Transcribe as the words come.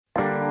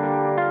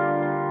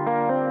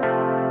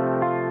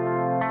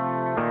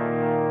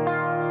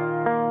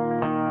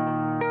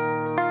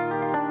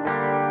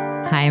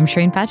Hi, I'm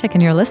Shireen Patek,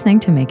 and you're listening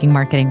to Making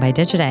Marketing by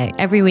Digiday.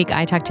 Every week,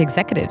 I talk to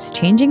executives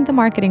changing the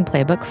marketing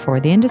playbook for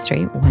the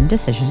industry, one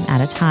decision at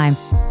a time.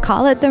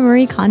 Call it the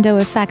Marie Kondo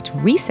effect.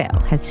 Resale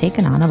has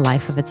taken on a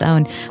life of its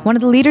own. One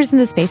of the leaders in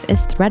the space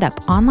is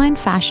ThredUp, online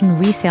fashion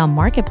resale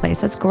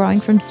marketplace that's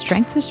growing from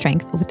strength to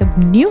strength with a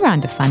new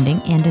round of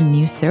funding and a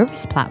new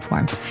service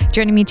platform.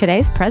 Joining me today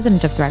is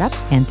President of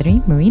ThredUp,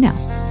 Anthony Marino.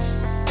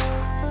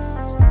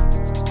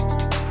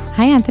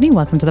 Hi, Anthony.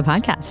 Welcome to the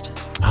podcast.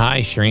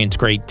 Hi, Shireen. It's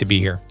great to be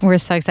here. We're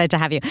so excited to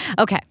have you.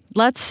 Okay,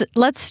 let's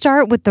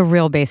start with the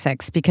real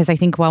basics, because I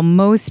think while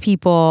most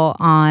people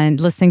on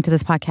listening to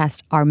this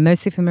podcast are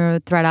mostly familiar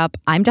with ThredUp,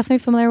 I'm definitely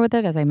familiar with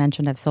it. As I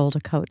mentioned, I've sold a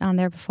coat on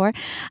there before.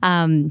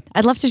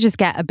 I'd love to just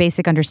get a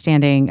basic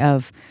understanding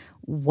of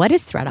what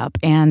is ThredUp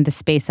and the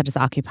space that it's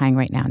occupying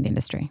right now in the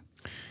industry.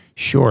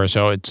 Sure.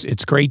 So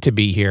it's great to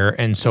be here.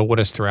 And so what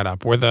is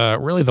ThredUp? We're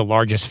really the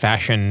largest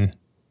fashion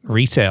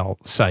resale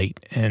site,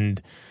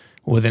 and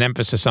with an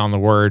emphasis on the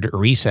word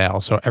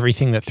resale. So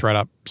everything that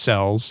ThredUp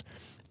sells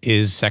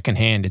is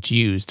secondhand. It's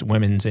used,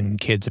 women's and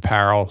kids'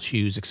 apparel,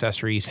 shoes,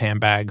 accessories,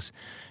 handbags.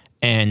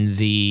 And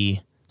the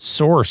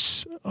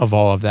source of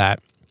all of that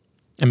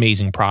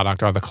amazing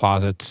product are the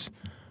closets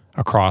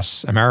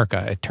across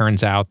America. It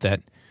turns out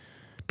that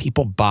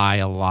people buy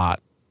a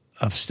lot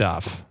of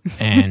stuff.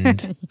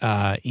 And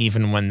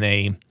even when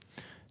they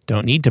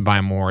don't need to buy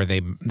more, they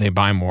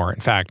buy more.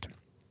 In fact,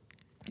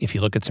 if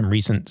you look at some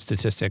recent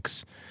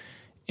statistics,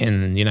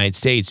 in the United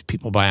States,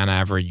 people buy on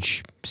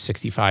average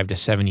 65 to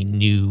 70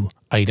 new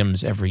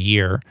items every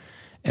year,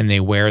 and they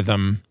wear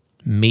them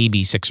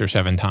maybe 6 or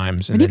 7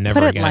 times and then never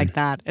again. When you put it like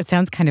that, it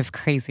sounds kind of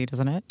crazy,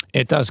 doesn't it?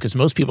 It does, because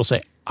most people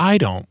say, I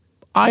don't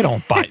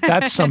buy.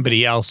 That's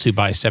somebody else who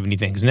buys 70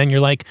 things. And then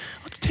you're like,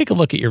 let's take a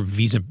look at your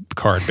Visa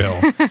card bill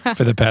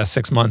for the past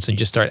 6 months and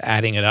just start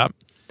adding it up.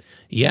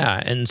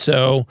 Yeah, and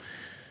so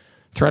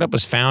ThredUp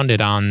was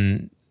founded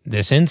on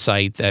this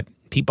insight that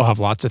people have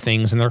lots of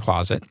things in their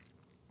closet,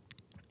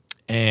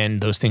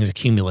 and those things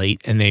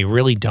accumulate, and they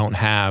really don't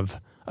have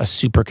a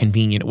super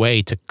convenient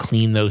way to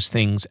clean those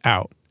things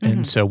out. Mm-hmm.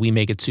 And so we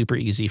make it super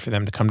easy for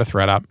them to come to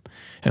ThredUp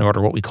and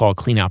order what we call a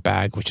clean out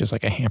bag, which is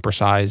like a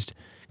hamper-sized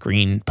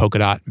green polka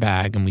dot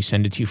bag, and we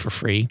send it to you for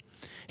free.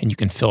 And you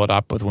can fill it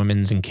up with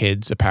women's and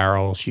kids'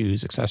 apparel,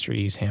 shoes,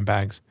 accessories,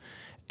 handbags.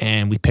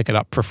 And we pick it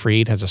up for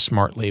free. It has a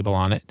smart label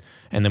on it.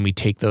 And then we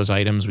take those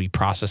items, we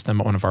process them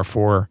at one of our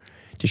 4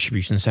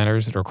 distribution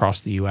centers that are across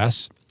the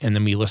U.S., and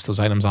then we list those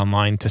items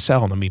online to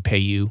sell, and then we pay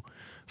you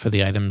for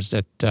the items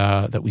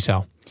that we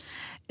sell.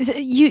 So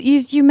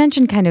you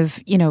mentioned kind of,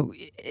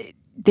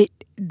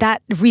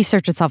 that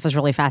research itself is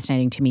really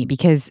fascinating to me,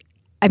 because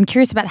I'm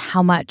curious about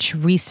how much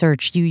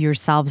research you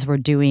yourselves were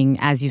doing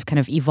as you've kind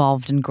of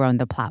evolved and grown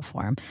the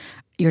platform.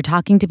 You're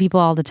talking to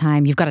people all the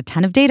time. You've got a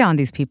ton of data on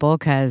these people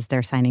because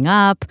they're signing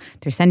up,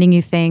 they're sending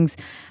you things.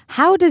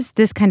 How does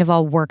this kind of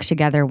all work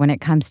together when it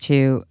comes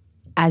to,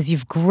 as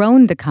you've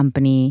grown the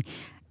company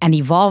and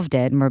evolved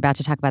it, and we're about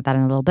to talk about that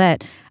in a little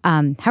bit,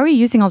 how are you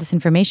using all this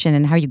information,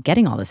 and how are you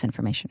getting all this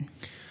information?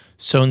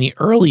 So in the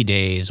early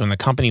days, when the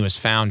company was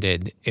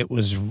founded, it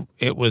was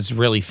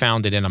really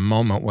founded in a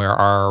moment where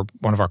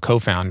one of our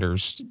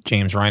co-founders,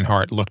 James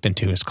Reinhart, looked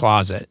into his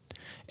closet,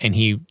 and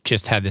he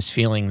just had this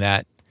feeling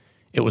that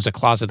it was a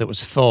closet that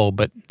was full,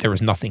 but there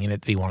was nothing in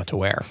it that he wanted to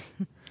wear.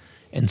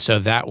 And so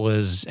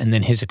and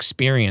then his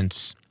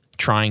experience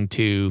trying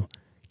to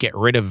get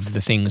rid of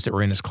the things that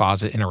were in his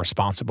closet in a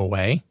responsible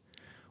way,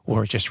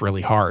 or just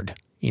really hard.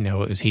 He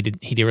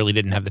really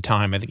didn't have the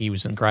time. I think he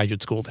was in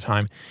graduate school at the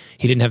time.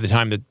 He didn't have the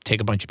time to take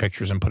a bunch of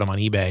pictures and put them on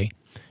eBay.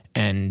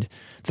 And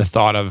the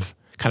thought of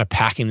kind of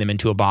packing them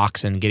into a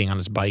box and getting on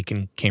his bike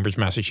in Cambridge,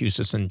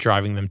 Massachusetts, and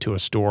driving them to a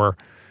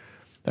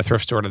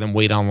thrift store, to then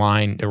wait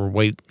online or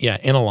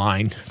in a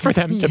line for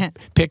them to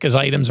pick his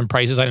items and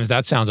price his items.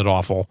 That sounded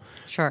awful.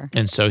 Sure.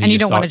 And so you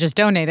don't want to just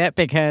donate it,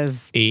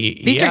 because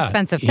these are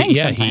expensive things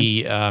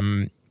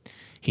sometimes.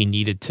 He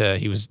needed to.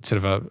 He was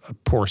sort of a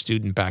poor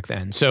student back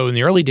then. So in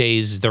the early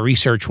days, the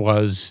research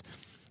was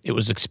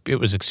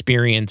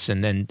experience,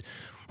 and then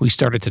we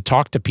started to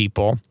talk to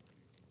people,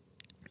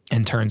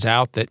 and turns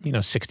out that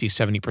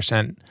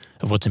 60-70%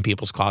 of what's in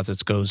people's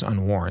closets goes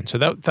unworn. So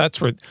that's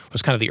what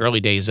was kind of the early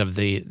days of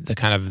the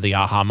kind of the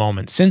aha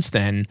moment. Since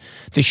then,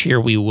 this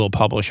year we will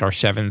publish our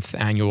 7th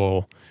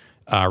annual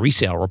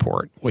resale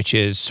report, which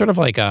is sort of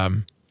like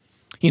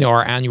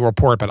our annual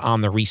report, but on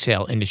the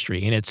resale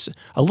industry. And it's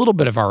a little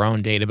bit of our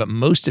own data, but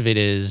most of it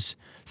is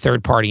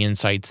third-party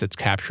insights that's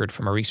captured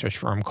from a research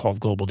firm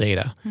called Global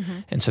Data. Mm-hmm.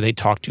 And so they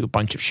talk to a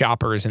bunch of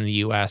shoppers in the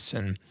U.S.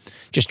 and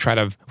just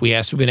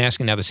we've been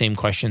asking now the same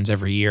questions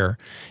every year.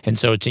 And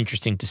so it's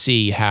interesting to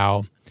see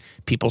how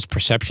people's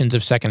perceptions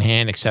of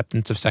secondhand,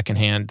 acceptance of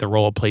secondhand, the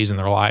role it plays in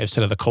their lives,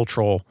 sort of the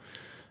cultural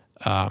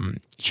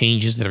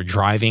changes that are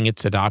driving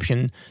its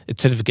adoption. It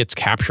sort of gets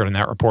captured in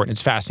that report, and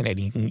it's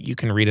fascinating. You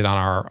can read it on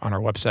our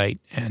website,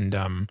 and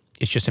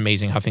it's just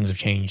amazing how things have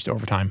changed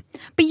over time.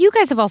 But you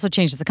guys have also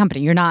changed as a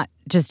company. You're not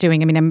just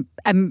doing. I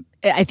mean,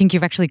 I think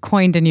you've actually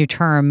coined a new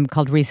term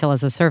called resale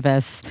as a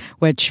service,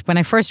 which when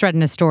I first read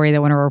in a story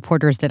that one of our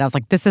reporters did, I was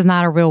like, this is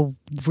not a real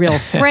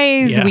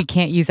phrase. Yeah. We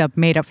can't use up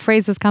made up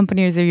phrases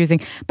companies are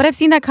using. But I've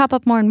seen that crop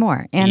up more and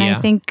more. And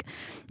I think,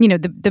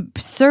 the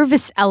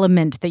service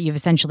element that you've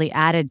essentially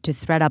added to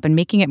ThredUp and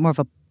making it more of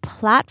a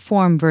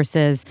platform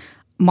versus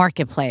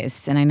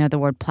marketplace. And I know the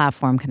word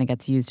platform kind of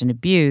gets used and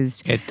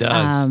abused. It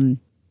does.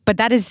 But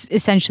that is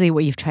essentially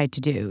what you've tried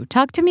to do.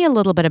 Talk to me a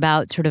little bit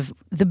about sort of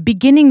the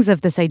beginnings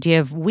of this idea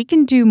of we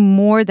can do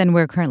more than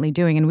we're currently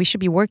doing, and we should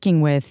be working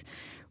with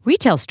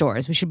retail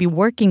stores. We should be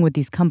working with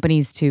these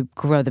companies to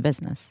grow the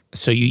business.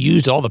 So you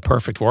used all the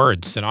perfect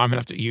words, and I'm gonna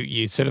have to.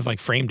 You sort of like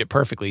framed it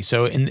perfectly.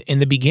 So in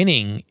the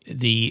beginning,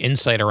 the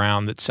insight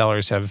around that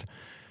sellers have,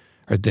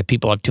 or that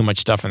people have too much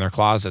stuff in their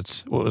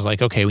closets, it was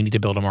like, okay, we need to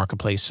build a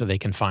marketplace so they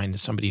can find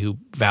somebody who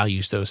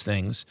values those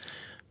things.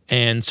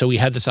 And so we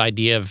had this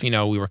idea of,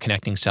 we were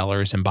connecting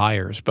sellers and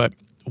buyers. But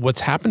what's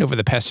happened over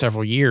the past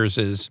several years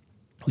is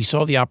we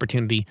saw the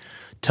opportunity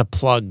to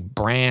plug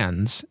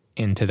brands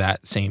into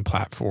that same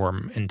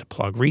platform and to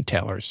plug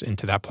retailers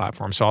into that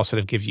platform. So I'll sort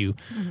of give you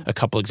a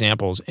couple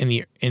examples. In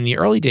the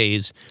early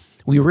days,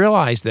 we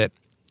realized that,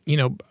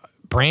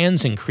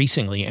 brands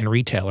increasingly and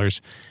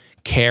retailers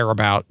care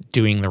about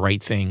doing the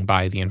right thing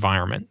by the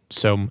environment.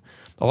 So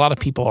a lot of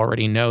people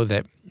already know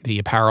that the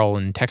apparel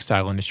and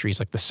textile industry is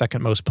like the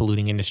second most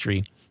polluting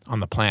industry on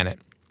the planet,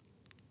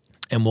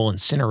 and will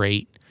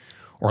incinerate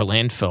or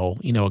landfill,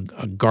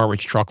 a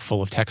garbage truck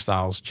full of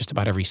textiles just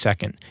about every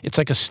second. It's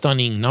like a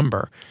stunning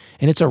number,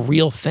 and it's a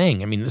real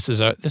thing. I mean, this is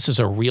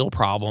a real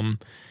problem,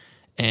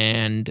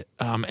 and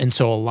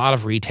so a lot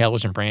of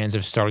retailers and brands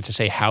have started to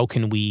say, how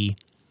can we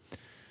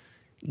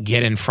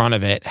get in front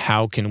of it?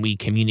 How can we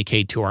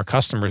communicate to our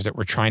customers that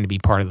we're trying to be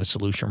part of the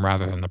solution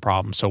rather than the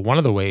problem? So one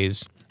of the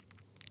ways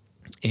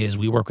is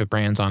we work with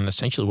brands on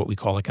essentially what we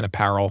call like an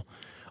apparel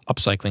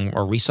upcycling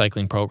or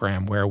recycling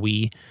program, where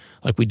we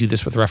do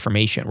this with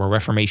Reformation, where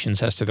Reformation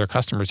says to their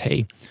customers,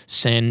 hey,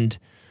 send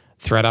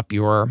ThredUp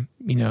your,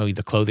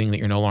 the clothing that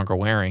you're no longer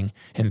wearing,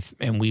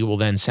 and we will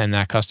then send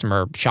that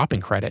customer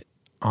shopping credit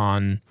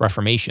on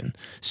Reformation.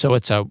 So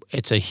it's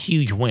a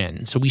huge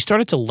win. So we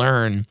started to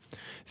learn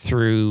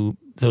through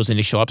those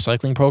initial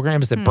upcycling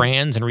programs that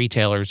brands and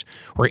retailers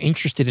were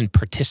interested in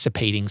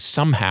participating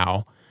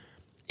somehow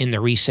in the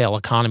resale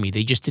economy.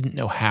 They just didn't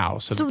know how.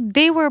 So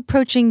they were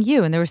approaching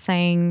you and they were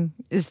saying,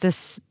 is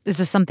this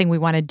something we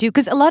want to do?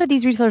 Because a lot of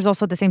these resellers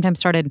also at the same time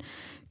started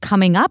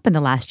coming up in the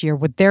last year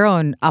with their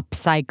own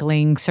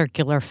upcycling,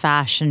 circular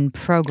fashion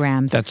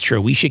programs. That's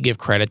true. We should give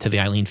credit to the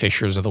Eileen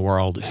Fishers of the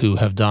world who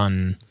have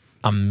done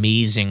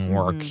amazing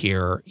work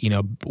here,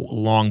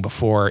 long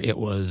before it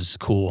was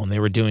cool. And they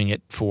were doing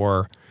it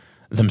for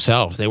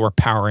themselves. They were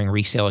powering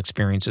resale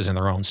experiences in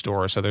their own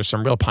stores. So there's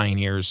some real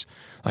pioneers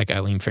like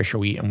Eileen Fisher.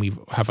 We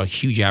have a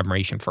huge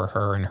admiration for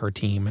her and her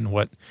team and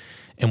what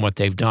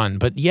they've done.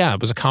 But yeah,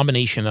 it was a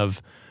combination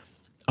of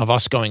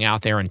us going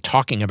out there and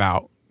talking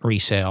about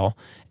resale,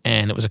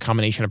 and it was a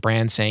combination of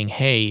brands saying,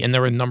 hey, and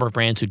there were a number of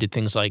brands who did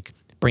things like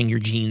bring your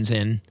jeans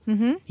in,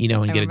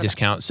 and get a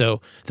discount. That.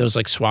 So those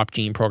like swap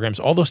jean programs,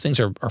 all those things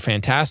are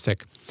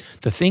fantastic.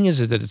 The thing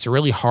is that it's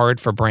really hard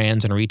for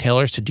brands and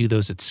retailers to do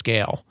those at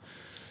scale.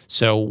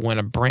 So when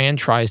a brand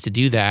tries to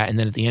do that, and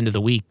then at the end of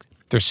the week,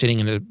 they're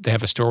sitting they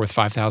have a store with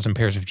 5,000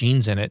 pairs of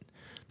jeans in it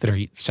that are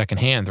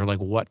secondhand. They're like,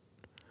 what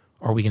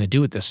are we going to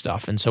do with this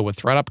stuff? And so what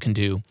ThredUp can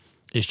do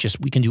is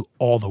we can do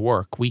all the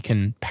work. We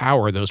can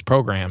power those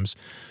programs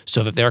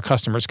so that their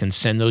customers can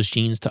send those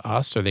jeans to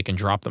us, or they can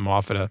drop them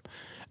off at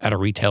a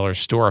retailer's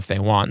store if they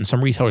want. And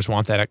some retailers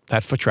want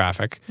that foot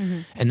traffic.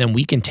 And then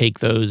we can take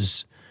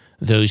those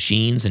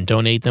jeans and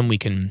donate them. We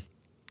can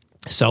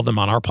sell them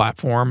on our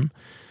platform.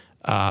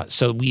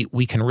 So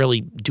we can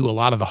really do a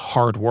lot of the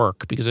hard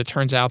work, because it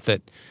turns out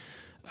that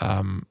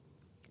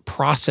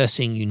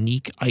processing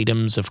unique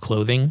items of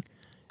clothing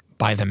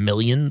by the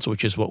millions,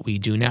 which is what we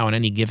do now, in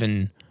any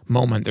given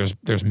moment,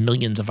 there's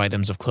millions of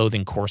items of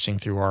clothing coursing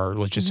through our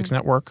logistics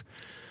network.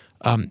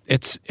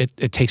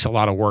 It takes a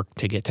lot of work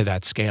to get to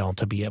that scale,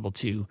 to be able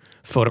to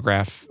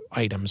photograph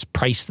items,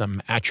 price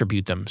them,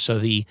 attribute them. So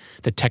the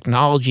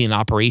technology and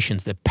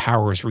operations that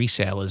powers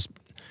resale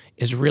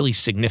is really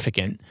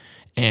significant.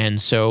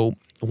 And so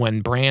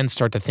when brands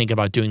start to think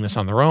about doing this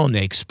on their own,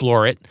 they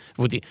explore it,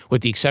 with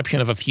the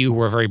exception of a few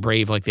who are very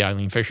brave, like the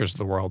Eileen Fishers of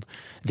the world.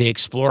 They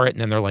explore it, and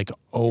then they're like,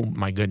 oh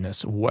my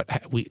goodness,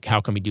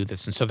 how can we do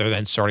this? And so they're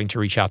then starting to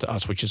reach out to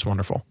us, which is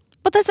wonderful.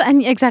 But that's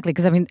exactly,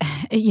 because I mean,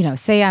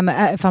 say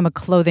if I'm a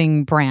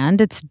clothing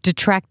brand, it's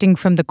detracting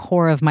from the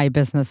core of my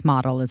business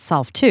model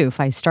itself too.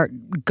 If I start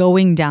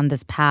going down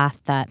this path,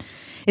 that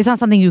it's not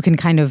something you can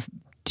kind of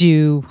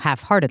do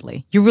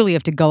half-heartedly. You really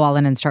have to go all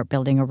in and start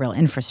building a real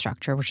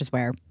infrastructure, which is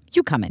where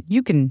you come in.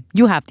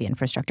 You have the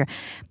infrastructure.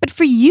 But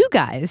for you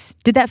guys,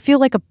 did that feel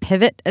like a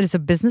pivot as a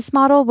business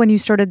model when you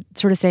started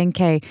sort of saying,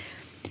 okay,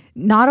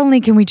 not only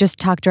can we just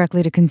talk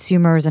directly to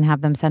consumers and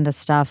have them send us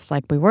stuff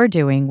like we were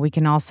doing, we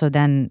can also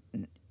then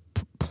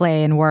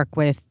play and work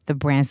with the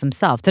brands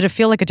themselves. Did it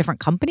feel like a different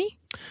company?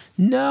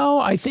 No,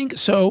 I think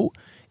so.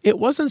 It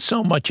wasn't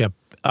so much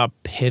a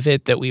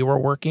pivot that we were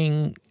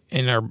working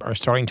and are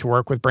starting to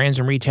work with brands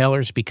and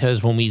retailers,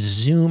 because when we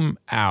zoom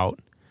out,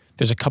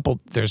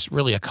 there's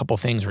really a couple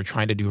things we're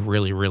trying to do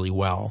really, really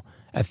well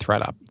at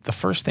ThredUp. The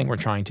first thing we're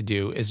trying to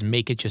do is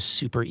make it just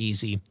super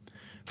easy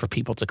for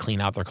people to clean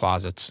out their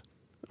closets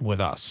with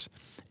us.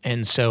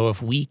 And so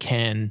if we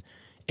can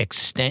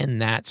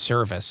extend that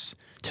service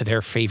to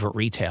their favorite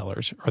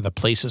retailers or the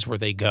places where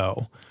they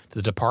go,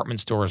 the department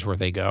stores where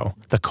they go,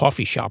 the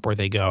coffee shop where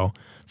they go,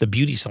 the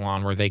beauty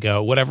salon where they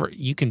go, whatever,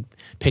 you can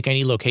pick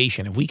any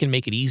location. If we can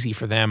make it easy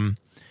for them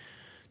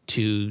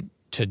to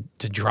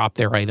drop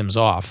their items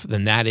off,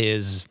 then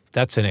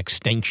that's an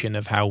extension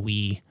of how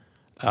we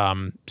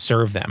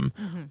serve them.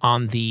 Mm-hmm.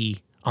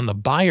 On the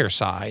buyer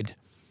side,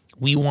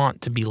 we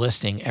want to be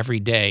listing every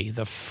day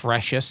the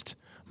freshest,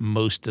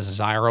 most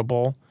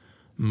desirable,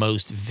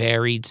 most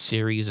varied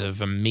series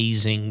of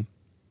amazing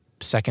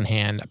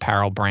secondhand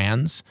apparel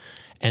brands.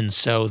 And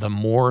so the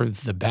more,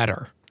 the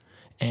better.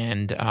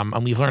 And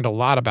we've learned a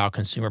lot about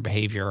consumer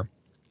behavior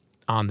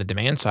on the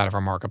demand side of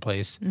our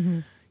marketplace. Mm-hmm.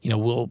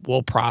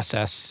 We'll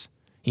process,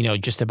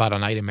 just about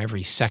an item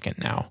every second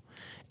now.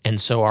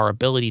 And so our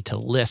ability to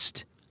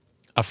list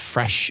a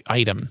fresh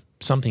item,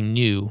 something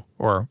new,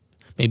 or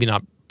maybe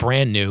not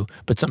brand new,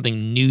 but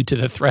something new to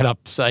the ThredUp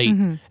site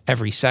mm-hmm.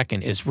 every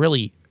second is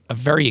really a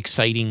very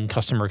exciting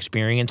customer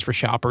experience for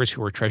shoppers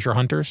who are treasure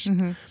hunters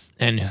mm-hmm.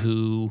 and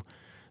who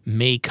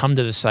may come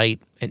to the site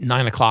at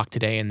 9 o'clock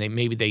today and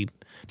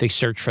they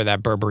search for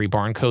that Burberry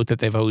barn coat that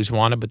they've always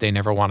wanted, but they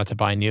never wanted to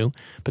buy new.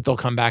 But they'll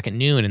come back at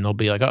noon and they'll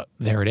be like, oh,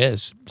 there it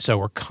is. So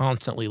we're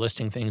constantly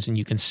listing things, and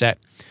you can set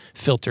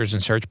filters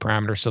and search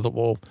parameters so that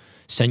we'll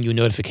send you a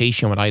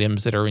notification with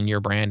items that are in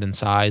your brand and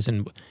size,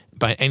 and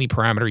by any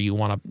parameter you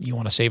want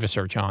to save a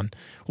search on,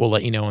 we'll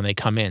let you know when they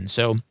come in.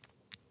 So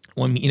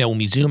when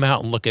we zoom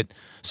out and look at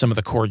some of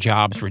the core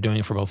jobs we're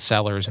doing for both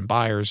sellers and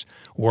buyers,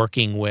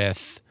 working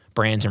with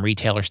brands and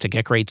retailers to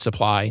get great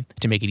supply,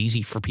 to make it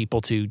easy for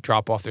people to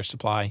drop off their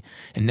supply,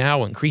 and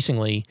now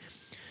increasingly,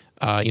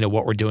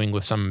 what we're doing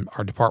with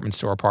our department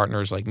store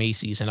partners like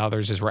Macy's and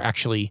others is we're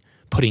actually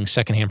putting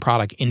secondhand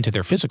product into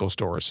their physical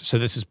stores. So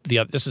this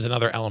is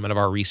another element of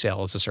our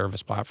resale as a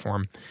service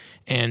platform.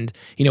 And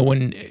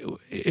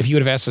if you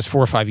would have asked us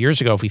 4 or 5 years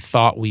ago if we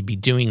thought we'd be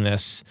doing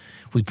this,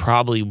 we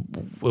probably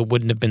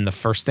wouldn't have been the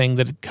first thing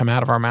that had come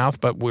out of our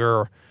mouth. But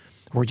we're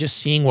just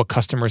seeing what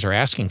customers are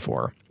asking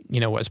for.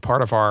 As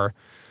part of our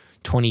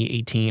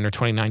 2018 or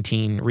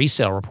 2019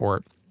 resale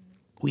report,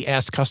 we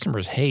asked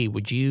customers, "Hey,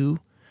 would you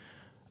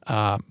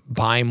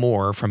buy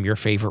more from your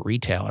favorite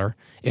retailer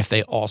if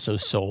they also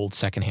sold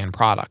secondhand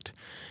product?"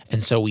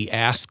 And so we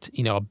asked,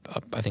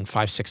 I think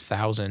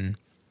 5,000-6,000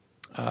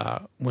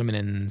 women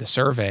in the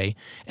survey,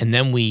 and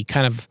then we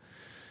kind of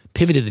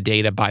pivoted the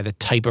data by the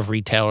type of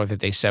retailer that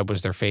they said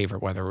was their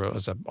favorite, whether it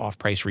was an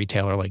off-price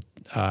retailer like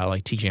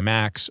TJ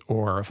Maxx,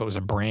 or if it was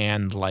a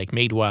brand like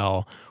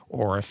Madewell,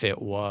 or if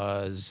it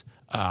was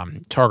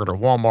Target or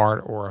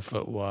Walmart, or if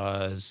it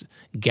was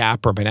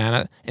Gap or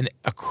Banana. And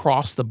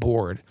across the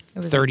board,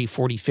 30,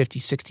 40, 50,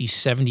 60,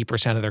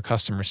 70% of their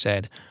customers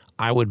said,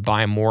 I would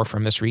buy more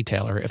from this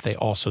retailer if they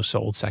also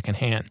sold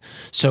secondhand.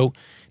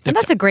 And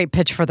that's a great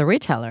pitch for the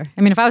retailer.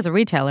 I mean, if I was a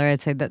retailer,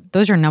 I'd say that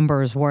those are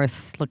numbers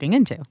worth looking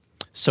into.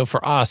 So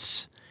for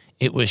us,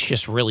 it was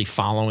just really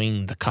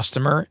following the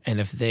customer. And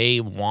if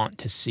they want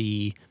to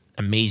see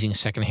amazing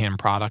secondhand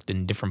product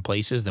in different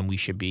places, then we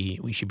should be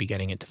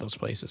getting it to those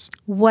places.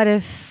 What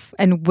if,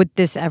 and would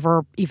this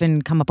ever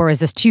even come up, or is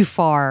this too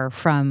far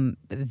from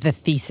the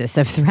thesis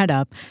of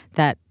ThredUp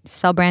that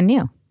sell brand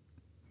new?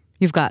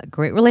 You've got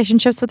great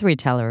relationships with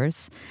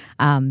retailers.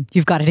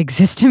 You've got an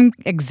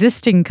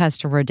existing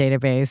customer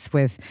database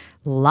with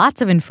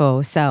lots of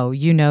info. So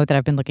you know that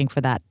I've been looking for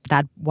that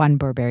one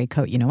Burberry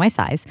coat. You know my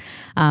size.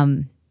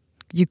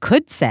 You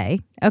could say,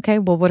 okay,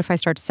 well, what if I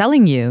start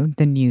selling you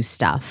the new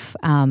stuff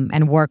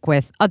and work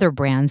with other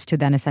brands to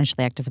then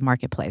essentially act as a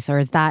marketplace? Or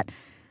is that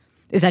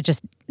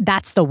just,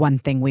 that's the one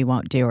thing we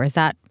won't do? Or is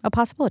that a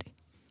possibility?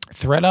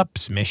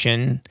 ThredUp's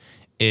mission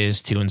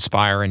is to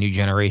inspire a new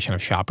generation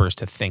of shoppers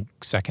to think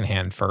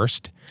secondhand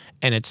first.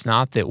 And it's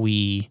not that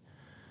we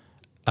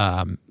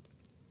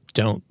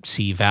don't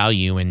see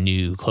value in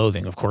new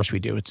clothing. Of course we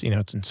do. It's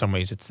it's in some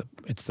ways it's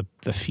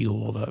the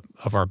fuel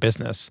of our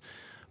business.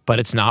 But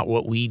it's not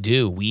what we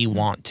do. We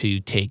want to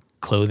take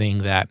clothing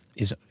that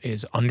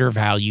is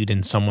undervalued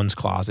in someone's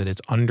closet.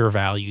 It's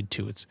undervalued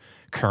to its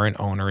current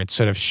owner. It's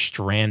sort of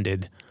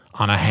stranded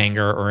on a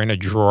hanger or in a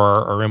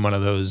drawer or in one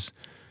of those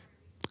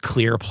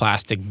clear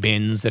plastic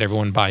bins that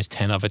everyone buys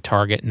 10 of at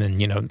Target and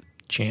then,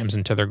 jams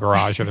into their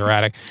garage or their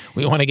attic.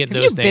 We want to get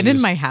those things. Have you been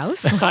in my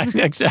house?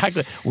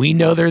 Exactly. We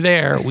know they're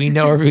there. We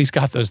know everybody's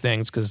got those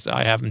things because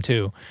I have them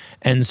too.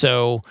 And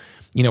so,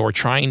 we're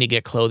trying to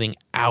get clothing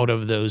out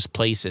of those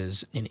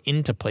places and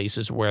into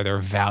places where they're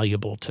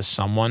valuable to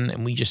someone.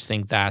 And we just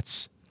think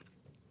that's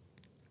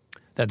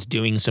that's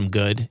doing some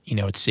good.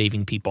 It's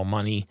saving people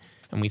money,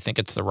 and we think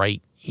it's the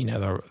right,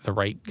 the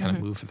right kind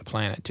of move for the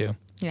planet too.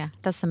 Yeah,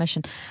 that's the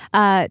mission.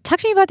 Talk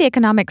to me about the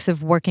economics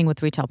of working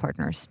with retail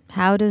partners.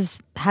 How do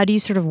you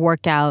sort of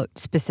work out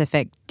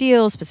specific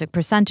deals, specific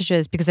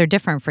percentages, because they're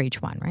different for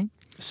each one, right?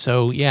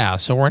 So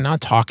we're not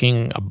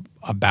talking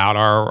about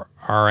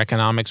our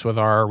economics with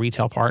our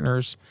retail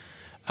partners.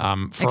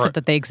 Except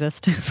that they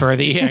exist.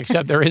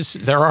 Except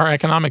there are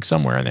economics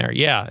somewhere in there.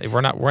 Yeah,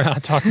 we're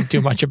not talking too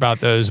much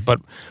about those,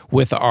 but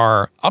with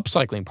our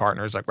upcycling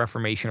partners like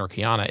Reformation or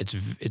Kiana,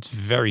 it's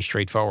very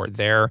straightforward.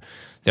 Their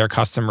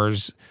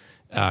customers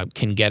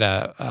can get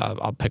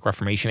I'll pick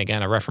Reformation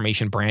again, a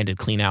Reformation branded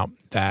clean out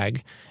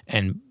bag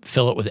and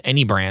fill it with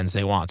any brands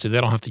they want. So they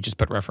don't have to just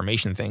put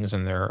Reformation things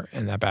in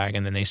that bag,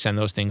 and then they send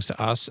those things to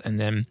us, and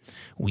then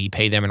we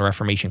pay them in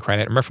Reformation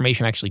credit. And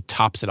Reformation actually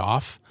tops it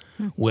off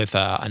with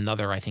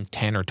another, I think,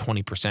 10 or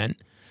 20%,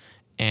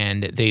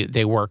 and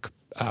they work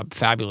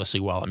fabulously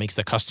well. It makes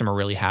the customer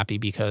really happy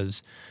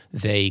because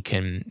they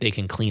can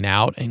clean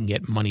out and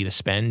get money to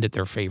spend at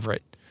their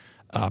favorite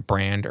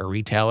brand or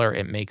retailer.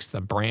 It makes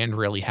the brand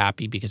really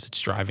happy because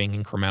it's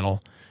driving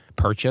incremental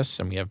purchase,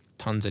 and we have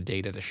tons of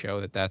data to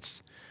show that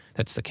that's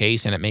the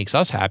case. And it makes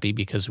us happy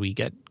because we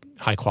get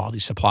high quality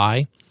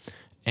supply,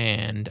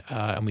 and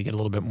we get a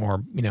little bit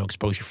more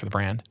exposure for the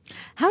brand.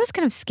 How has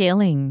kind of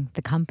scaling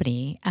the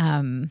company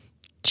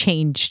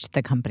changed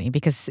the company?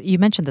 Because you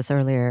mentioned this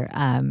earlier.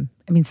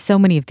 So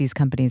many of these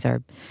companies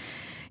are,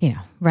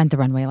 Rent the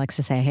Runway likes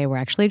to say, hey, we're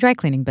actually a dry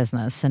cleaning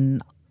business.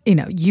 And,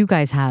 you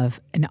guys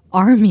have an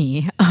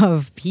army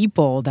of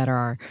people that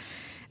are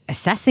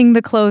assessing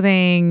the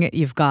clothing.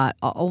 You've got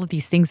all of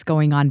these things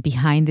going on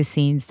behind the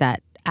scenes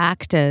that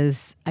act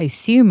as, I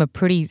assume, a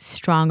pretty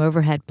strong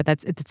overhead, but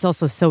it's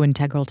also so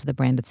integral to the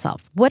brand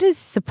itself. What is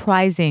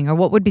surprising, or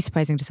what would be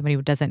surprising to somebody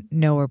who doesn't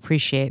know or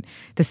appreciate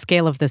the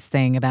scale of this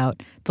thing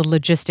about the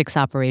logistics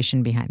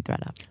operation behind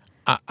ThredUp?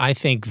 I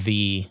think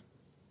the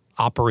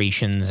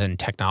operations and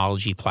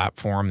technology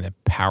platform that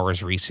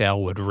powers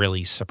resale would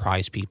really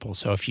surprise people.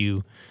 So if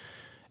you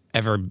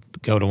ever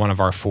go to one of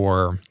our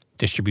 4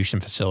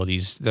 distribution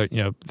facilities, they're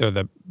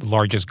the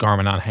largest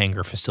garment on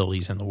hanger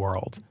facilities in the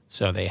world.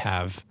 So they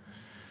have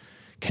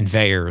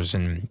conveyors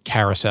and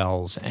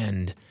carousels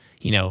and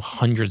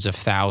hundreds of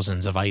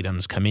thousands of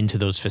items come into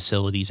those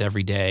facilities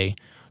every day.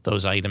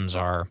 Those items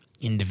are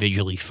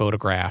individually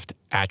photographed,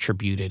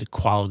 attributed,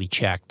 quality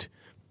checked,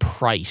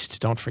 priced.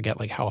 Don't forget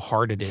how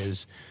hard it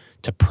is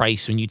to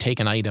price when you take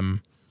an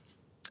item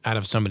out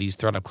of somebody's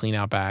ThredUp clean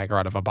out bag or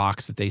out of a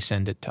box that they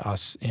send it to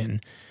us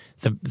in.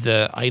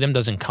 The item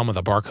doesn't come with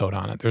a barcode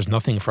on it. There's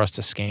nothing for us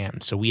to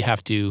scan. So we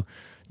have to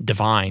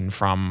divine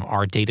from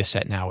our data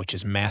set now, which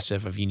is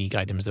massive of unique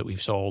items that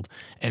we've sold,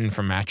 and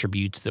from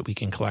attributes that we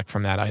can collect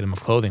from that item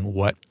of clothing,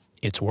 what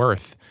it's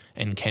worth,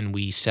 and can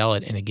we sell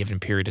it in a given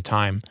period of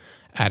time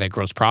at a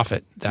gross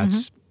profit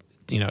that's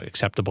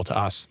acceptable to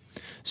us.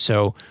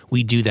 So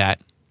we do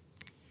that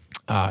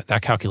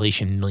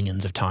calculation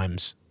millions of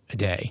times a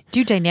day. Do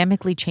you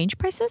dynamically change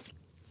prices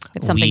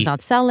if something's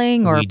not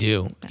selling? Or we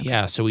do. Okay.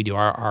 Yeah, so we do.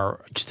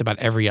 Our just about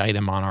every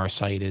item on our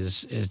site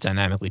is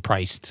dynamically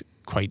priced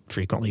quite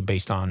frequently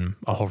based on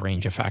a whole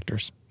range of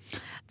factors.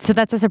 So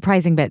that's a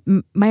surprising bit.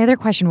 My other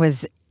question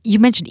was, you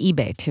mentioned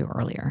eBay too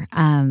earlier,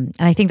 and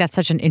I think that's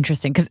such an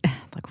interesting, because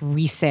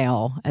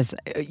resale, as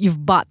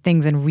you've bought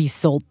things and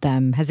resold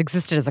them, has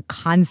existed as a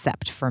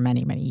concept for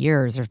many, many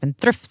years. There's been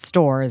thrift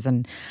stores,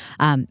 and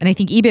I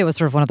think eBay was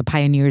sort of one of the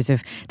pioneers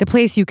of the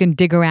place you can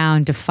dig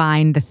around to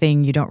find the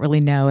thing you don't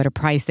really know at a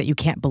price that you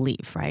can't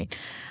believe, right?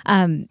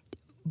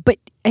 But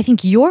I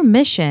think your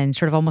mission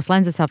sort of almost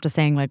lends itself to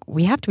saying,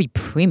 we have to be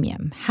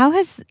premium. How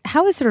is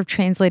sort of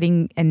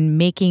translating and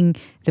making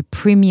the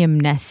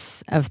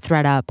premiumness of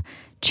ThredUp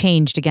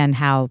changed, again,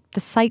 how the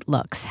site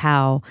looks,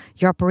 how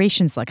your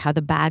operations look, how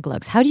the bag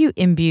looks? How do you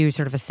imbue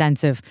sort of a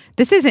sense of,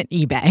 this isn't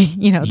eBay,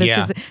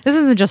 this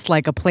isn't just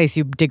like a place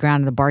you dig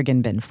around in the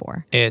bargain bin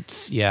for?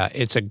 It's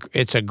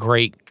a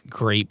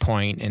great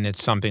point, and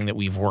it's something that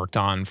we've worked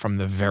on from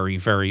the very,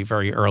 very,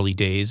 very early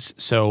days.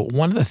 So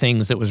one of the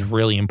things that was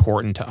really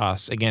important to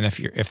us, again,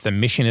 if the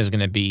mission is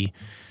going to be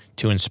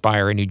to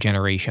inspire a new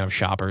generation of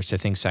shoppers to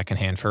think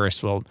secondhand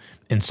first, well,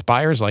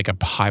 inspires like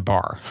a high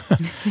bar.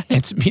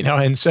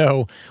 And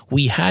so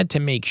we had to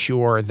make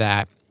sure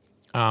that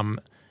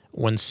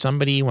when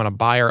a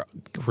buyer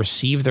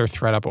received their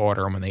ThredUp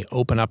order, and when they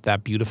open up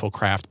that beautiful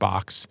craft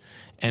box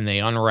and they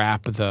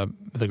unwrap the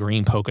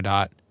green polka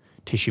dot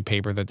tissue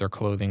paper that their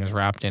clothing is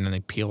wrapped in, and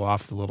they peel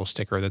off the little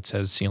sticker that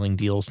says "Sealing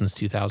Deal since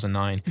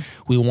 2009."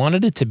 We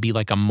wanted it to be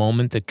like a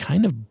moment that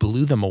kind of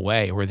blew them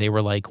away, where they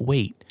were like,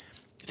 "Wait,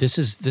 this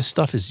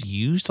stuff is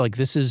used?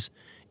 This is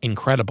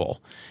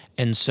incredible."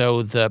 And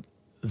so the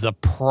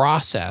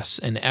process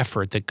and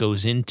effort that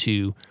goes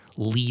into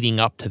leading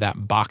up to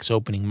that box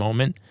opening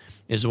moment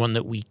is one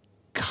that we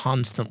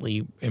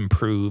constantly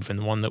improve,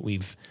 and one that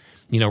we've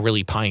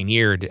really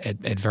pioneered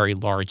at very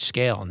large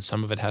scale. And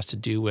some of it has to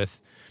do with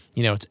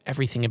it's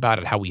everything about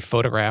it, how we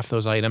photograph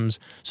those items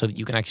so that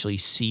you can actually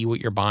see what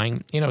you're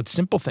buying. It's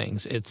simple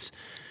things.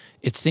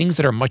 It's things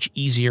that are much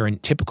easier in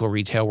typical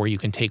retail where you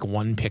can take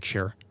one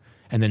picture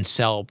and then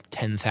sell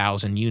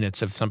 10,000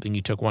 units of something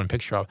you took one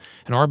picture of.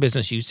 In our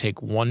business, you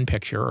take one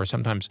picture, or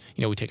sometimes,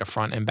 we take a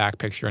front and back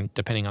picture, and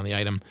depending on the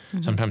item,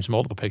 sometimes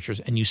multiple pictures,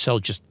 and you sell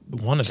just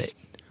one of it.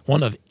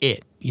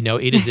 It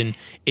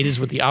is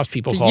what the ops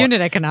people call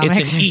unit economics.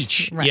 It's in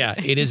each. Right. Yeah,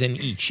 it is in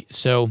each.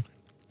 So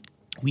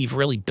we've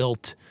really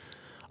built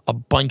a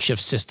bunch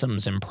of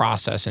systems and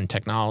process and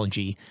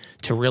technology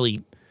to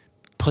really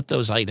put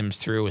those items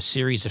through a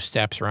series of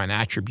steps around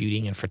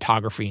attributing and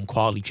photography and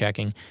quality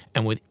checking.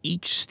 And with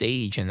each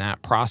stage in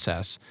that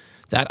process,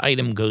 that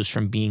item goes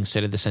from being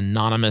sort of this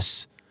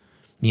anonymous,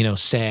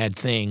 sad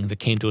thing that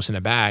came to us in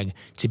a bag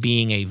to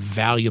being a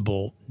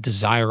valuable,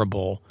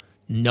 desirable,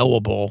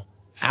 knowable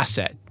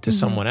asset to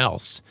someone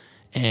else.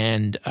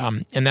 And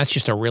that's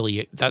just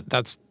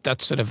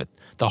that's sort of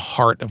the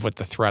heart of what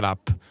the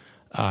ThredUp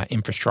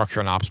infrastructure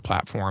and ops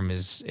platform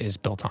is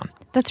built on.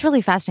 That's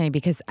really fascinating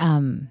because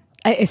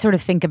I sort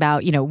of think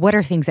about, what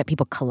are things that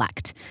people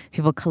collect?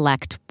 People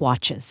collect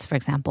watches, for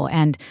example.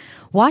 And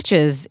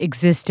watches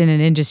exist in an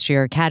industry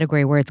or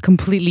category where it's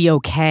completely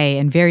okay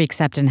and very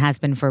accepted and has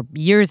been for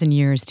years and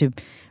years to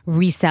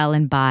resell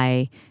and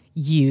buy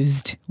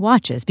used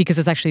watches, because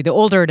it's actually, the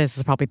older it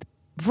is probably the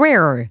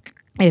rarer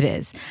it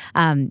is.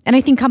 And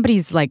I think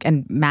companies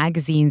and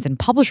magazines and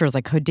publishers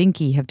like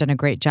Hodinkee have done a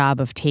great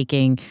job of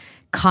taking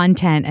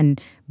content and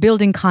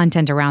building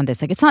content around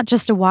this. It's not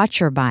just a watch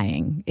you're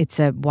buying. It's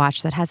a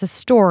watch that has a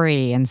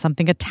story and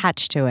something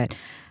attached to it.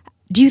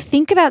 Do you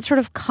think about sort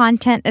of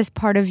content as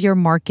part of your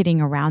marketing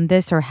around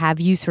this, or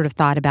have you sort of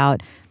thought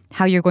about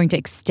how you're going to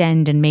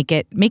extend and make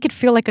it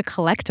feel like a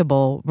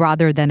collectible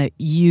rather than a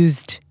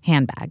used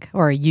handbag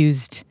or a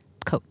used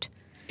coat?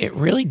 It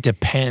really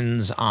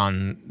depends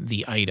on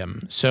the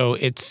item. So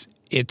it's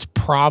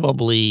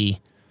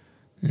probably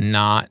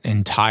not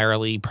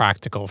entirely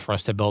practical for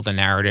us to build a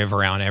narrative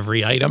around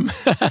every item.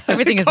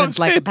 Everything isn't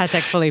like a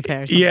Patek Philippe or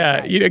something. Yeah,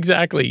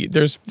 exactly.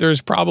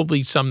 There's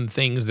probably some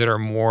things that are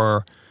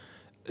more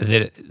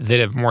that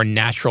have more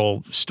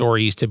natural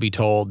stories to be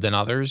told than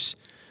others.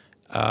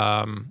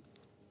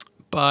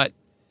 But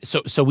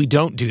so we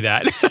don't do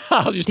that.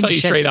 I'll just tell you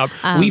straight up.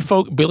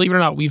 Believe it or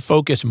not, we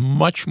focus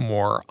much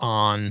more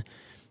on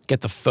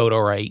get the photo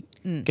right,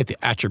 get the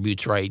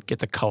attributes right, get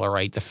the color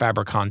right, the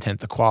fabric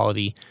content, the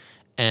quality.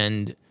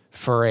 And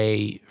for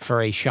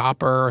a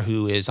shopper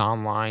who is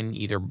online,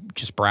 either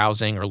just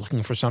browsing or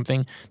looking for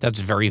something, that's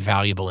very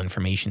valuable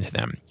information to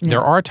them. Yeah.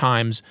 There are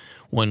times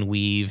when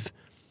we've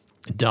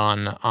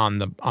done on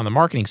the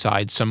marketing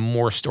side some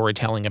more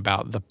storytelling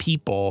about the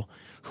people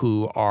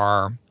who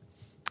are,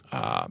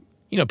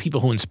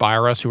 people who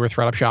inspire us, who are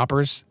ThredUp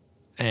shoppers.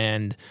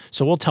 And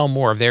so we'll tell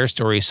more of their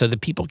stories so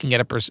that people can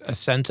get a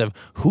sense of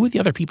who are the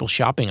other people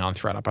shopping on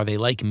ThredUp. Are they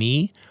like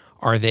me?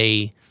 Are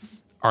they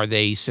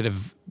sort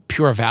of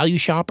pure value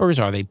shoppers?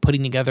 Are they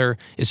putting together,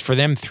 is for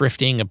them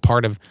thrifting a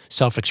part of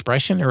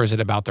self-expression, or is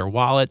it about their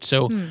wallet?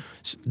 So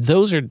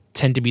those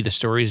tend to be the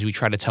stories we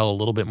try to tell a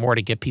little bit more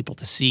to get people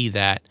to see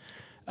that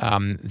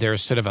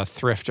there's sort of a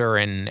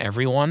thrifter in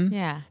everyone.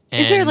 Yeah. Do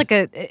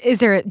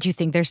you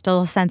think there's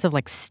still a sense of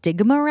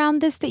stigma around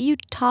this that you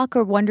talk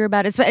or wonder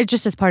about? It's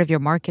just as part of your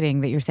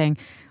marketing that you're saying,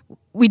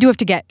 we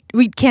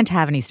can't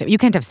have any stigma. You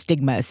can't have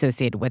stigma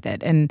associated with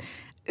it. And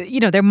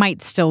there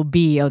might still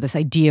be this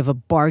idea of a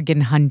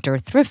bargain hunter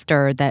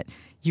thrifter that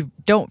you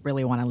don't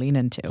really want to lean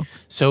into.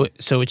 So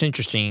it's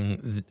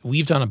interesting.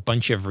 We've done a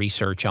bunch of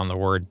research on the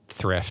word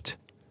thrift,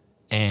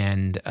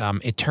 and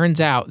it turns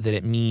out that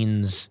it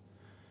means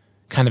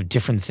kind of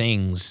different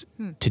things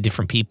to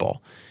different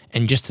people.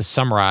 And just to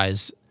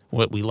summarize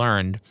what we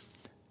learned,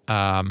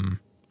 the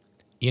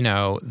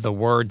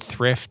word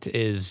thrift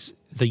is,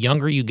 the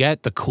younger you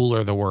get, the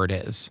cooler the word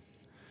is.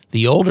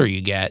 The older you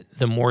get,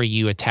 the more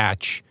you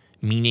attach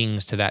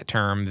meanings to that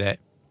term that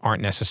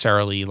aren't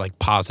necessarily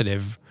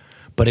positive,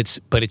 but it's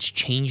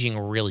changing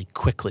really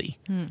quickly.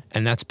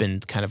 And that's been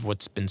kind of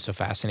what's been so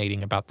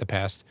fascinating about the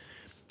past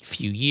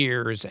few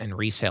years and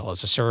resale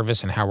as a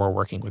service and how we're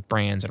working with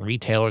brands and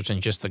retailers and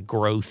just the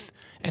growth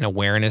and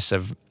awareness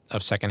of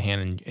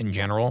secondhand in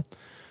general,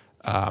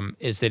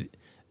 is that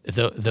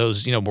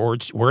those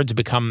words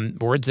become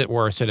words that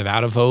were sort of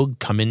out of vogue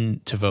come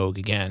into vogue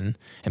again,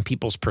 and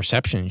people's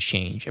perceptions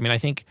change. I mean, I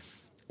think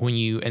when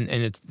you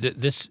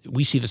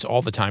we see this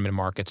all the time in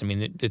markets. I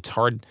mean, it's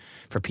hard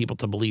for people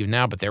to believe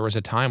now, but there was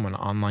a time when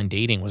online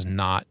dating was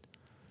not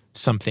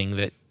something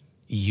that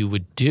you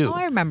would do. Oh,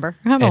 I remember.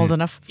 I'm old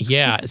enough.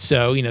 Yeah.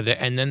 So,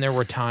 and then there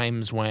were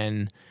times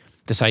when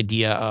this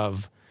idea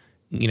of,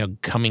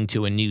 coming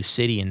to a new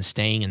city and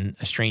staying in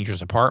a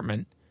stranger's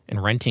apartment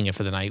and renting it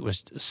for the night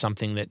was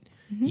something that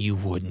you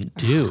wouldn't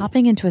do.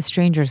 Hopping into a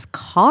stranger's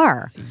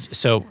car.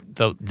 So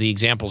the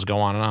examples go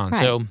on and on. Right.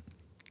 So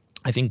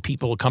I think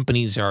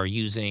companies are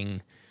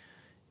using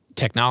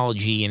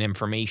technology and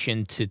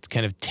information to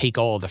kind of take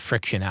all of the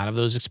friction out of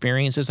those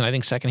experiences. And I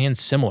think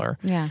secondhand's similar.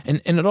 Yeah.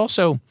 And it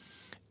also,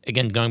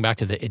 again, going back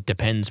to the it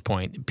depends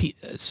point,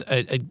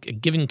 a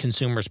given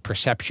consumer's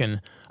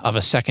perception of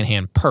a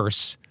secondhand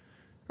purse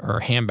or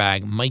a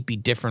handbag might be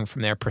different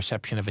from their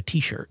perception of a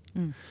T-shirt.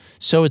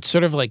 So it's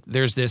sort of like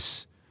there's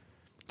this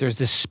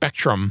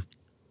spectrum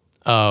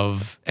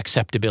of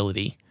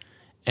acceptability,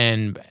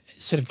 and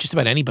sort of just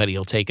about anybody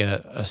will take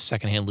a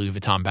secondhand Louis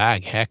Vuitton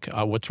bag. Heck,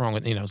 what's wrong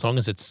with, as long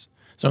as it's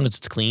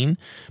clean.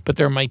 But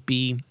there might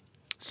be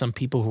some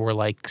people who are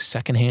like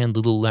secondhand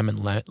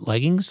Lululemon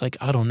leggings. Like,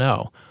 I don't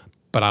know,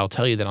 but I'll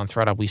tell you that on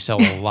ThredUp we sell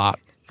a lot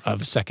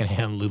of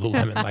secondhand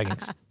Lululemon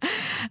leggings.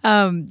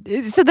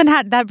 So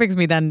then that brings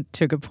me then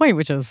to a good point,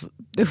 which is,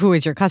 who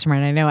is your customer?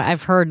 And I know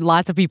I've heard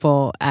lots of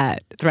people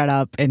at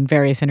ThredUp in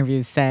various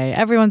interviews say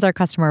everyone's our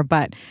customer,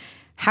 but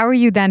how are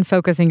you then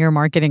focusing your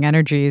marketing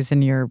energies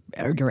and your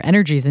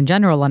energies in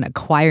general on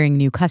acquiring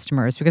new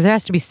customers? Because there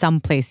has to be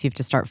some place you have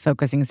to start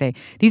focusing and say,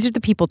 these are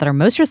the people that are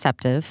most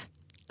receptive,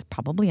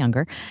 probably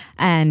younger,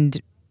 and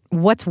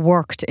what's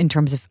worked in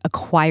terms of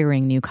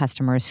acquiring new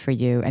customers for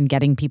you and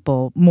getting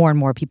more and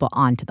more people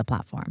onto the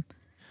platform?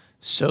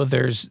 So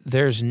there's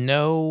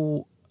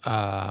no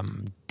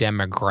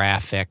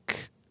demographic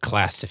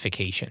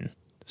classification.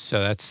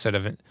 So that's sort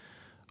of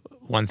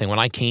one thing. When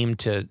I came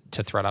to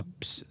ThredUp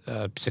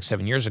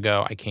 6-7 years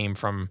ago, I came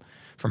from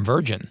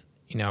Virgin,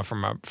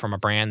 from a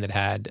brand that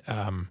had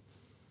a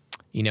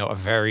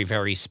very,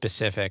 very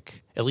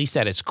specific, at least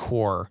at its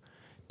core,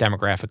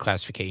 demographic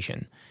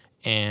classification.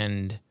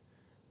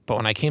 But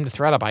when I came to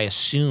ThredUp, I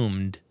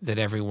assumed that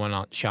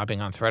everyone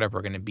shopping on ThredUp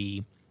were going to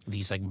be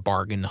these like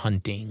bargain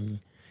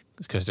hunting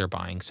because they're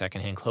buying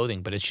secondhand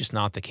clothing, but it's just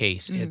not the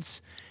case.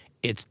 It's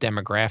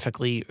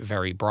demographically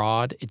very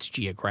broad. It's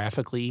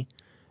geographically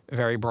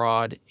very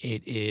broad.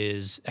 It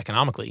is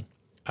economically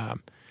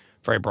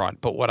very broad.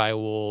 But what I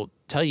will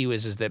tell you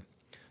is that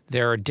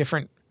there are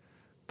different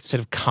sort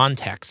of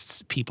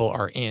contexts people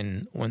are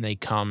in when they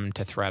come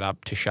to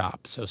ThredUp to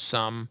shop. So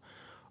some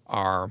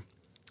are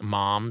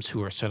moms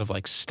who are sort of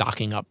like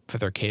stocking up for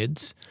their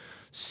kids.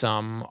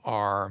 Some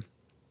are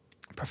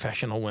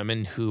professional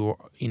women who,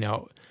 they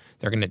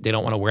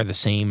don't want to wear the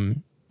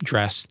same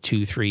dress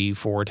 2, 3,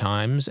 4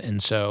 times,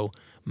 and so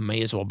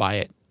may as well buy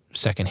it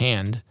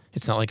secondhand.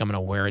 It's not like I'm going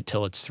to wear it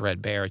till it's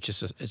threadbare.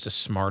 It's a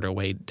smarter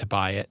way to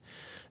buy it.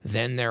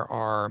 Then there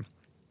are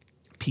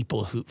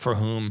people for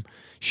whom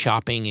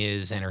shopping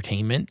is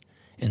entertainment,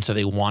 and so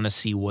they want to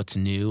see what's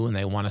new and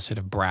they want to sort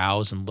of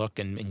browse and look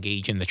and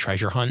engage in the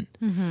treasure hunt.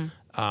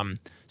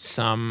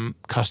 Some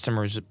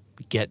customers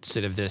get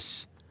sort of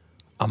this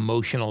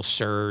emotional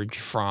surge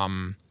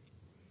from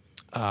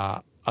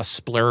a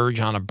splurge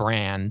on a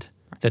brand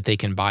that they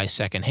can buy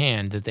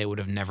secondhand that they would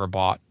have never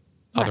bought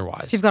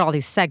otherwise. So you've got all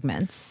these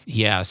segments.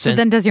 Yeah. So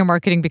then does your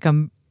marketing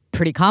become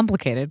pretty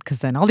complicated? Because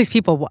then all these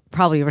people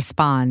probably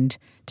respond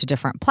to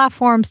different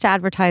platforms to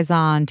advertise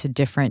on, to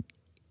different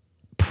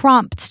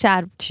prompts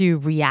to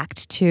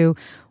react to.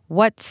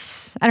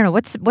 What's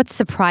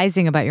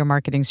surprising about your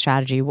marketing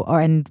strategy,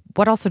 and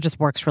what also just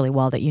works really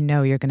well that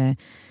you're gonna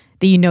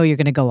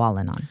go all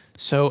in on?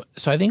 So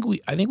I think we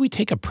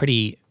take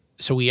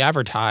we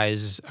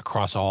advertise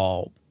across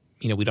all.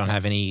 We don't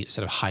have any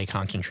sort of high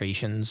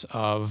concentrations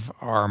of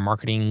our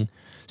marketing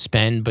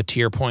spend, but to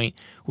your point,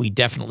 we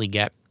definitely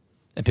get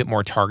a bit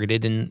more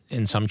targeted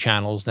in some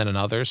channels than in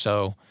others.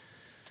 So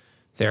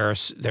there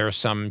are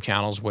some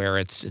channels where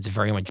it's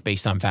very much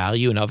based on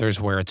value, and others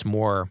where it's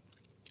more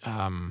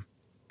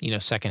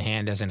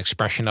secondhand as an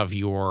expression of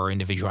your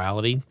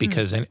individuality,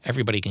 because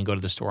everybody can go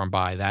to the store and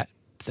buy that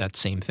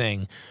same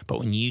thing. But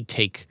when you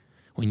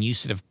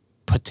sort of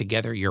put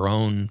together your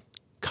own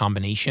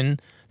combination,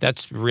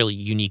 that's really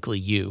uniquely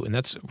you. And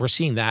we're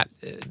seeing that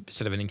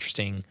sort of an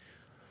interesting,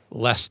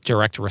 less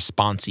direct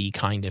response-y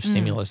kind of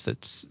stimulus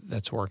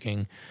that's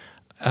working.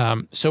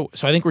 So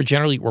I think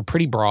we're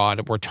pretty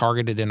broad. We're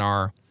targeted in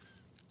our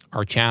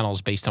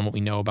channels based on what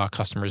we know about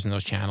customers in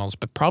those channels.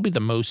 But probably the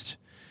most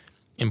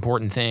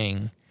important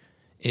thing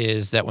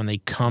is that when they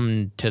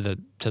come to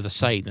the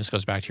site, and this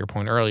goes back to your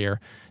point earlier,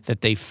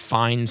 that they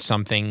find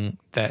something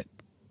that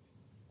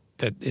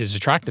is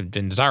attractive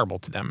and desirable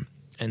to them.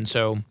 And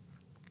so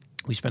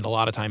we spend a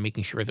lot of time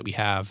making sure that we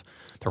have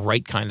the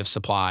right kind of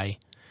supply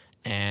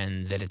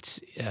and that it's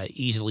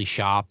easily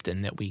shopped,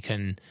 and that we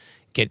can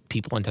get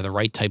people into the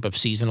right type of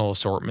seasonal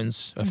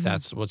assortments if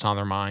that's what's on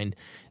their mind.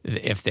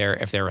 If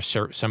they're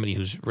somebody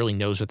who really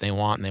knows what they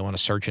want and they want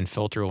to search and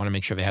filter, we want to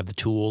make sure they have the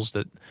tools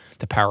that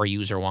the power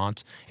user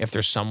wants. If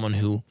there's someone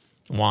who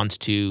wants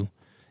to,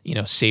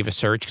 save a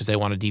search because they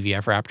want a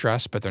DVF wrap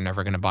dress, but they're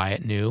never going to buy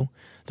it new,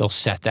 they'll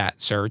set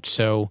that search.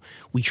 So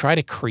we try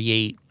to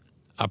create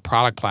a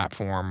product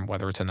platform,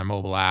 whether it's in their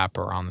mobile app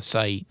or on the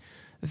site,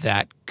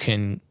 that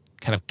can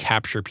kind of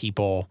capture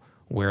people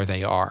where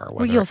they are.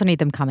 Well, you also need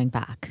them coming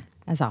back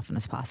as often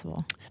as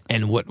possible.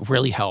 And what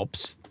really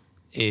helps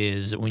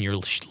is when you're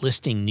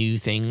listing new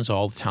things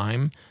all the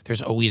time,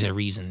 there's always a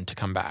reason to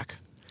come back.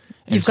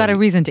 You've got a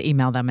reason to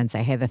email them and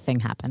say, hey, the thing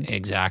happened.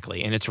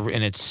 Exactly. And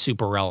it's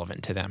super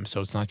relevant to them.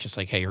 So it's not just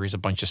like, hey, here's a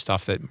bunch of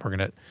stuff that we're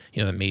going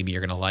to, that maybe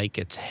you're going to like.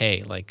 It's,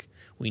 hey, like,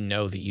 we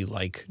know that you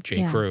like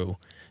J. Crew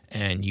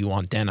and you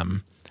want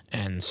denim,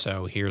 And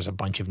so here's a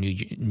bunch of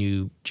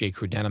new J.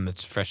 Crew denim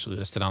that's freshly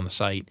listed on the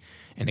site,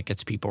 and it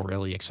gets people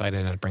really excited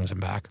and it brings them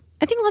back.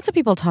 I think lots of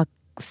people talk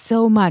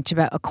so much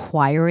about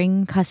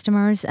acquiring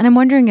customers, and I'm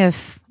wondering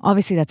if,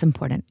 obviously that's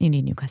important, you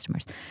need new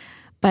customers,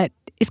 but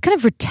is kind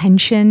of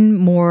retention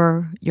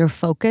more your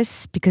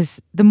focus? Because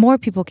the more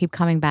people keep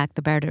coming back,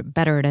 the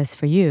better it is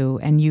for you,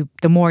 and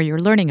the more you're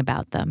learning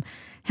about them.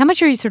 How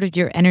much are you sort of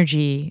your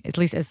energy, at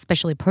least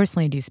especially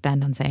personally, do you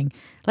spend on saying,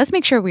 let's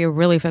make sure we are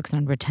really focused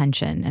on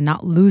retention and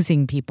not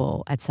losing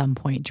people at some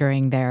point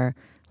during their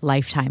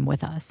lifetime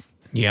with us?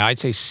 Yeah, I'd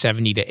say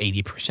 70 to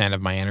 80%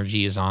 of my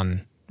energy is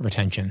on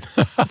retention.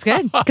 That's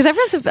good, because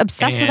everyone's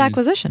obsessed with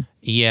acquisition.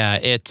 Yeah,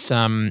 it's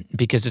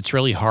because it's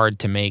really hard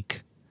to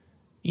make,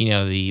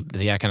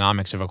 the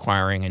economics of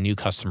acquiring a new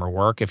customer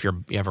work if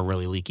you have a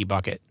really leaky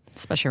bucket.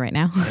 Especially right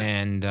now.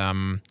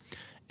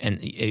 And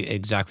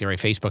exactly right.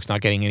 Facebook's not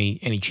getting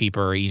any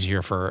cheaper or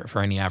easier for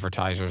any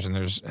advertisers, and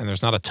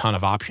there's not a ton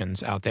of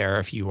options out there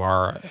if you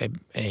are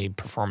a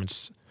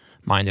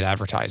performance-minded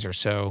advertiser.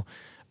 So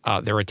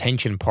the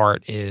retention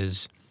part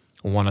is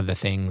one of the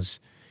things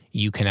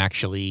you can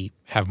actually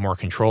have more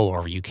control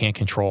over. You can't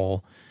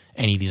control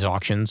any of these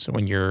auctions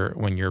when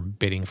you're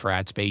bidding for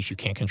ad space. You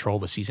can't control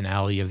the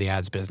seasonality of the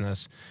ads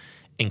business.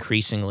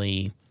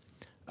 Increasingly,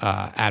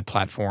 ad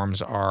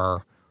platforms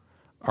are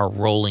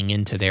rolling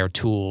into their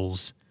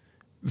tools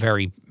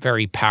very,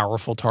 very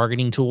powerful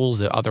targeting tools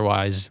that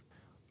otherwise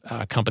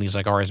companies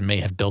like ours may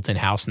have built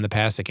in-house in the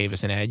past that gave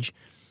us an edge.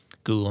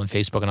 Google and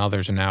Facebook and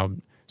others are now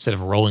sort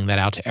of rolling that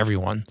out to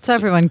everyone. So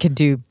everyone could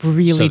do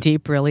really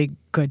deep, really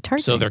good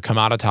targeting. So they're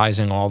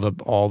commoditizing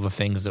all the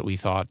things that we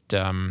thought,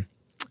 that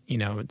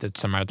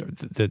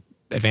the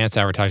advanced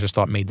advertisers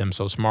thought made them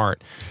so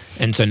smart.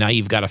 And so now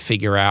you've got to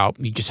figure out,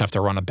 you just have to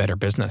run a better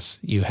business.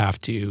 You have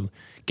to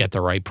get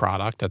the right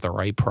product at the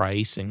right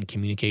price and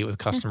communicate with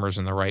customers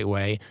in the right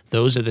way.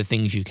 Those are the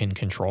things you can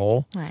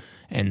control. Right.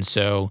 And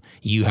so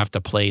you have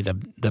to play the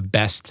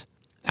best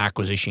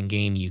acquisition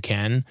game you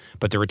can,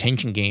 but the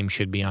retention game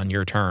should be on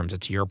your terms.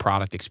 It's your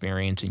product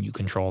experience and you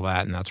control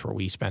that, and that's where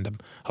we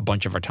spend a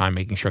bunch of our time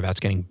making sure that's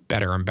getting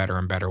better and better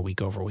and better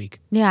week over week.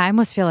 Yeah, I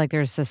almost feel like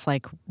there's this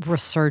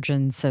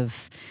resurgence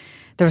of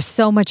there's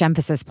so much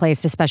emphasis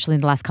placed, especially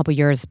in the last couple of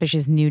years, especially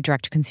as new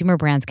direct-to-consumer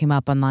brands came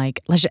up on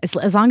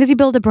as long as you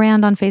build a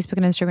brand on Facebook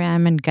and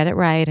Instagram and get it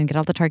right and get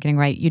all the targeting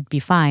right, you'd be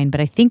fine. But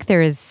I think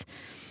the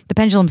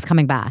pendulum's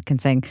coming back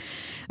and saying,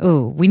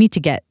 oh, we need to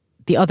get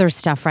the other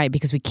stuff right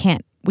because we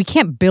can't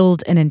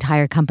build an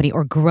entire company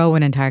or grow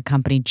an entire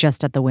company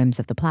just at the whims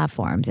of the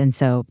platforms. And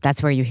so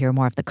that's where you hear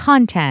more of the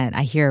content.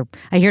 I hear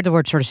the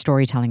word sort of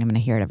storytelling. I'm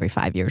going to hear it every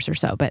 5 years or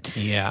so. But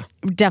yeah,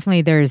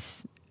 definitely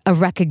there's a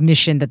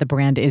recognition that the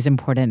brand is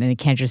important and it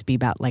can't just be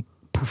about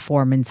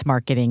performance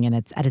marketing and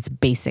it's at its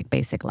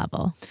basic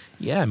level.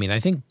 Yeah, I mean, I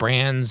think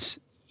brands,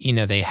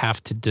 they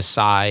have to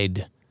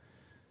decide,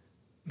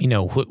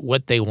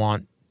 what they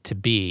want to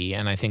be,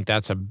 and I think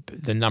that's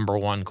the number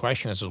one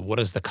question is what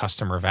is the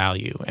customer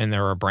value? And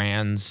there are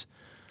brands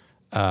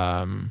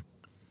that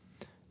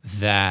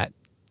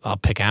I'll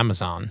pick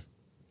Amazon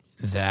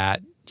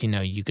that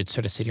you could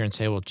sort of sit here and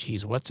say, well,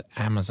 geez, what's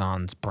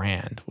Amazon's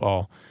brand?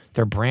 Well,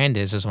 their brand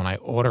is when I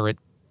order it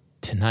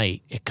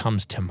tonight, it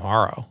comes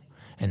tomorrow,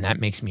 and that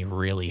makes me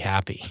really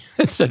happy.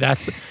 So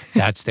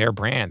that's their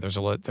brand. There's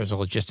a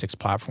logistics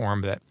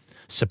platform that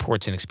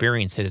supports an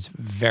experience that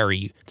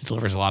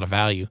delivers a lot of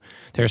value.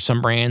 There are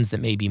some brands that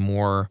may be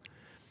more,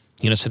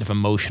 sort of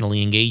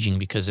emotionally engaging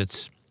because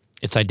it's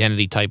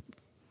identity type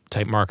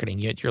marketing.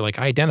 Yet you're I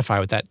identify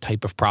with that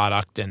type of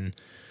product, and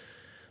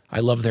I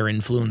love their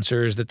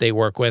influencers that they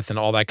work with and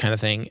all that kind of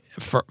thing.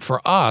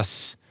 For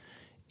us,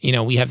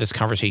 we have this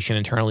conversation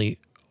internally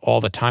all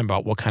the time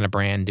about what kind of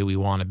brand do we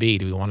want to be?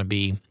 Do we want to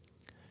be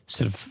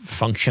sort of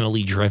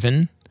functionally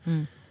driven,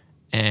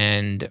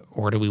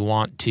 or do we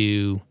want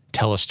to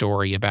tell a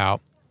story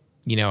about,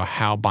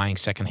 how buying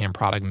secondhand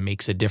product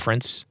makes a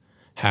difference,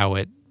 how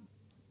it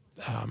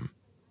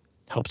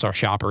helps our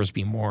shoppers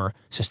be more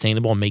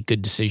sustainable and make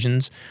good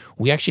decisions?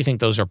 We actually think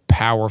those are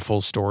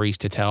powerful stories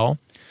to tell.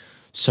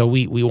 So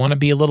we want to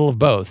be a little of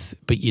both,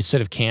 but you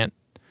sort of can't.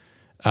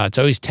 It's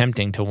always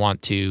tempting to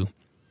want to,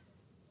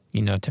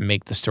 to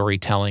make the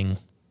storytelling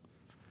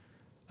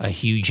a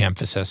huge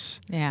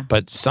emphasis. Yeah.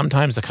 But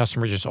sometimes the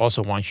customer just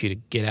also wants you to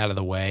get out of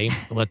the way,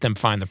 let them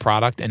find the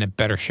product, and it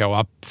better show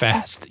up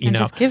fast.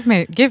 Just give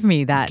me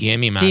that give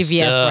me my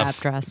DVF stuff. wrap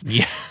dress.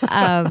 Yeah.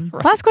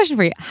 Right. Last question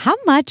for you. How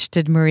much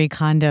did Marie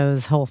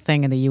Kondo's whole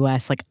thing in the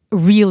U.S.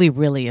 really,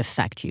 really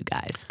affect you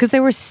guys? Because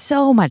there was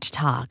so much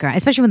talk, right?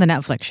 Especially when the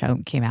Netflix show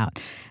came out.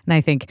 And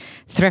I think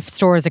thrift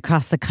stores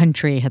across the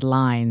country had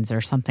lines or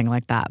something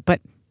like that.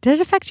 But did it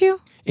affect you?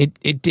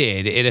 It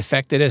did. It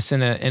affected us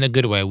in a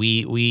good way.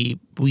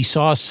 We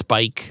saw a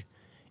spike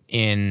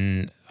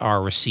in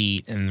our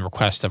receipt and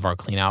request of our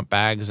clean out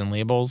bags and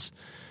labels.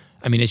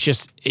 I mean, it's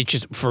just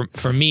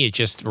for me, it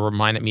just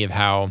reminded me of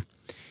how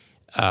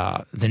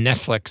the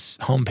Netflix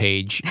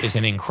homepage is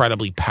an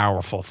incredibly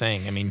powerful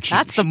thing. I mean,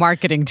 that's the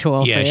marketing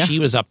tool. Yeah, for you. She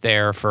was up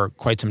there for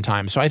quite some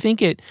time. So I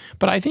think it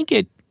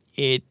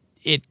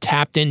it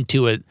tapped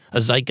into a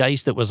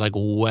zeitgeist that was like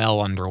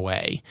well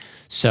underway.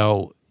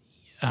 So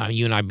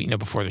you and I,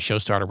 before the show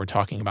started, we're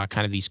talking about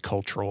kind of these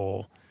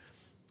cultural,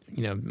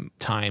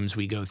 times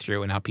we go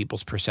through and how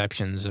people's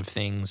perceptions of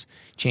things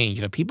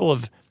change. People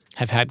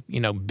have had,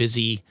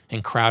 busy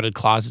and crowded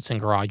closets and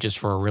garages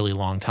for a really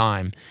long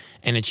time.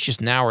 And it's just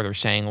now where they're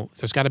saying, well,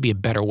 there's got to be a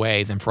better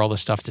way than for all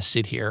this stuff to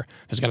sit here.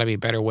 There's got to be a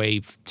better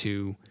way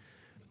to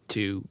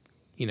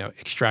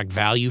extract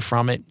value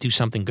from it, do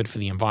something good for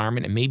the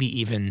environment, and maybe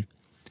even,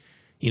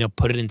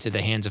 put it into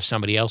the hands of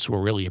somebody else who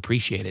will really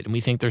appreciate it. And we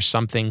think there's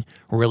something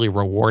really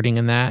rewarding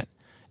in that.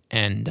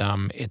 And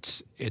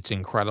it's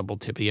incredible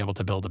to be able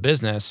to build a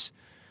business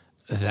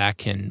that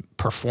can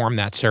perform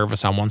that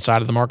service on one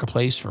side of the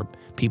marketplace for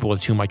people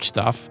with too much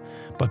stuff,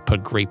 but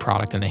put great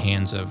product in the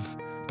hands of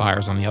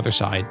buyers on the other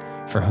side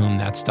for whom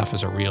that stuff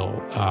is a real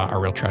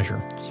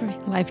treasure. Sure.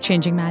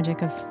 Life-changing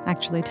magic of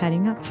actually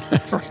tidying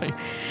up. Right.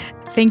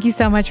 Thank you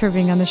so much for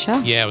being on the show.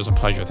 Yeah, it was a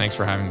pleasure. Thanks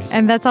for having me.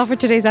 And that's all for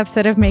today's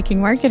episode of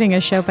Making Marketing, a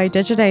show by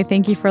Digiday.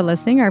 Thank you for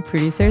listening. Our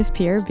producers,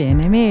 Pierre,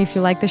 Ben, and me. If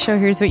you like the show,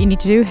 here's what you need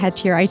to do. Head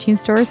to your iTunes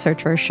store,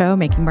 search for our show,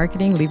 Making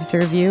Marketing, leave us a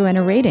review and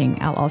a rating.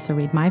 I'll also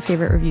read my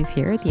favorite reviews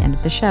here at the end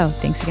of the show.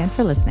 Thanks again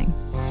for listening.